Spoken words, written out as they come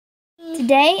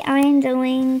Today I am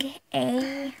doing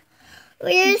a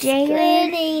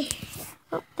dare.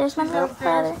 Oh, there's my little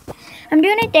brother. I'm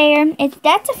doing a dare.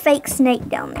 That's a fake snake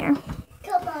down there.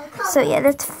 So yeah,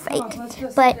 that's fake.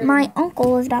 But my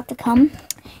uncle is about to come,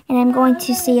 and I'm going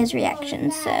to see his reaction.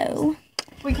 So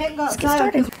we can't go let's get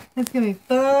started. It's gonna be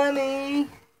funny.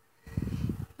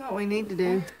 What we need to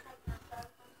do.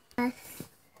 Do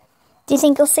you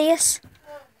think he'll see us?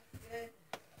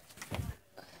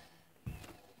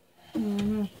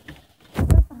 Mm-hmm.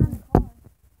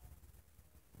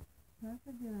 That's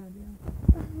a good idea.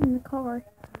 In the car.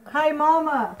 Hey,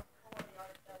 Mama.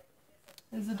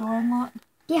 Is the door unlocked?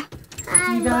 Yeah.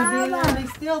 You gotta be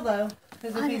still though,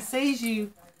 because if he sees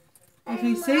you,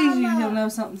 he'll know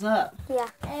something's up. Yeah.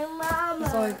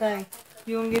 That's the only thing.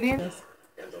 You wanna get in?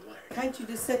 Can't you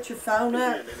just set your phone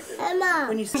up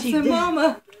when you see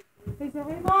Mama? He said,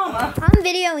 "Hey, Mama." I'm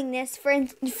videoing this for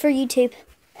YouTube.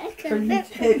 For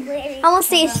YouTube. I want to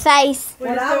see his face.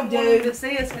 What I do to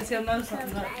see us, because he'll know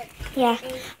something's up. Yeah.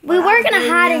 We were gonna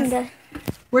hide in the.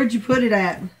 Where'd you put it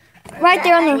at? Right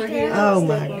there on the. Oh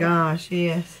my gosh,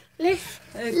 yes. It's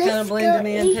kind of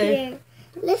blending in too.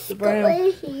 Let's go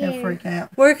in here. He'll freak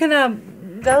out. Where can I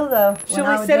go though? Should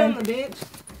we sit on the bench?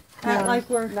 Act like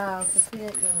we're. No, he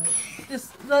ain't gonna.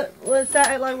 Just let's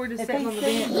act like we're just sitting on the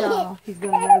bench. No, he's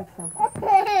gonna know something. What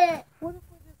if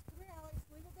we just come here, Alex?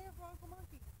 Leave it there for Uncle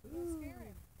Monkey. Don't scare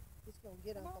him. Just gonna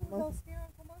get Uncle Monkey. Don't scare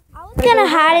Uncle Monkey. I was gonna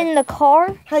hide in the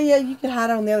car. Hey, yeah, you can hide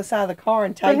on the other side of the car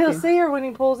and take him. But he'll see her when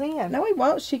he pulls in. No, he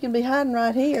won't. She can be hiding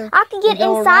right here. I can get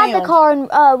inside the car and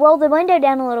roll the window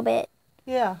down a little bit.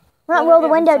 Yeah. Not roll the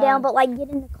window down, but like get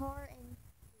in the car and.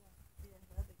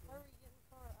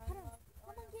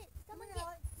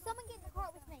 Someone get in the car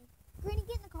with me. Granny,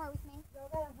 get in the car with me.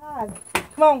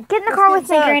 Come on. Get in the car with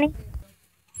me, Granny.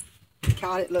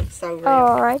 God, it looks so real.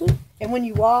 Alrighty. And when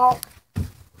you walk,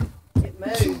 it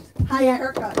moves. Hey,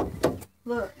 haircut.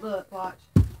 Look, watch.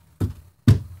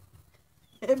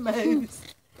 It moves.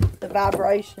 The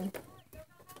vibration.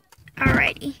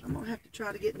 Alrighty. I'm going to have to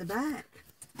try to get in the back.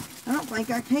 I don't think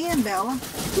I can, Bella.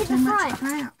 Get Too in the much front.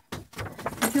 crap.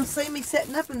 If you'll see me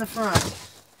setting up in the front.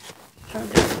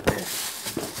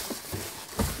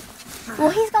 Well,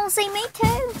 he's gonna see me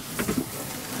too.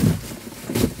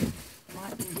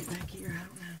 Might can get back here, I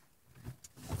don't know.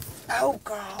 Oh,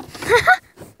 God.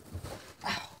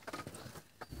 Oh.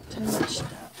 Too much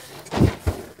stuff.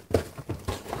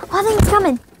 Oh, I think it's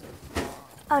coming.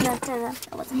 Oh, no, that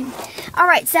wasn't him.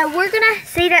 Alright, so we're gonna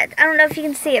see that. I don't know if you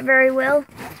can see it very well,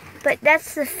 but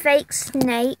that's the fake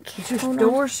snake. Is your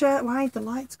door shut? Why ain't the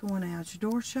lights going out? Is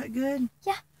your door shut good?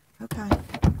 Yeah. Okay.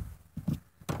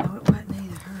 No, it wasn't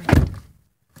either. Hurry.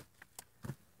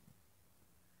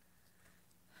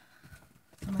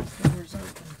 How much the door's open?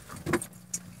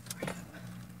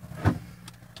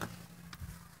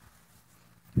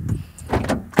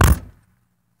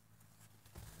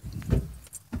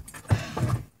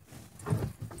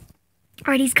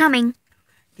 Alright, he's coming.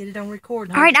 Get it on record.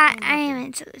 Alright, I am.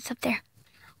 It's up there.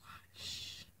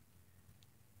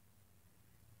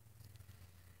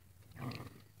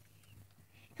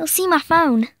 He'll see my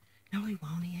phone. No, he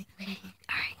won't. He ain't.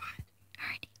 Alright.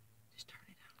 Alright. Just turn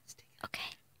it on and stick it.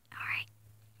 Okay. Alright.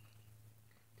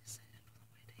 Just set it on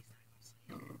the way that he's not going to see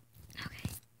it. Okay.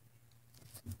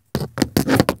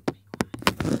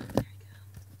 There you go.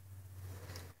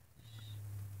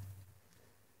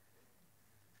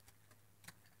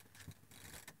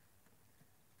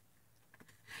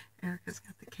 Erica's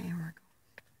got the camera going.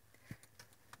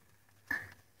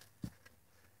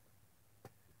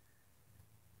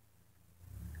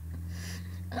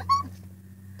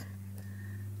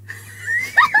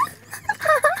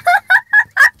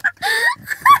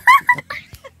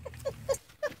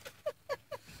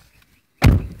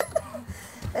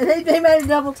 And he made a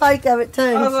double take of it too.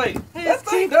 I was like, that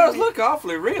thing does look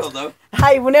awfully real though.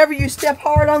 Hey, whenever you step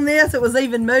hard on this, it was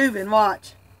even moving.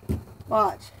 Watch.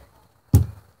 Watch.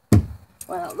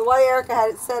 Well, the way Erica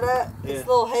had it set up, its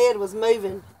little head was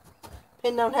moving,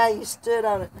 depending on how you stood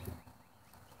on it.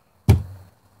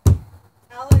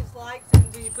 Alex likes it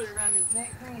until you put it around his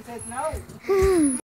neck, and he says no.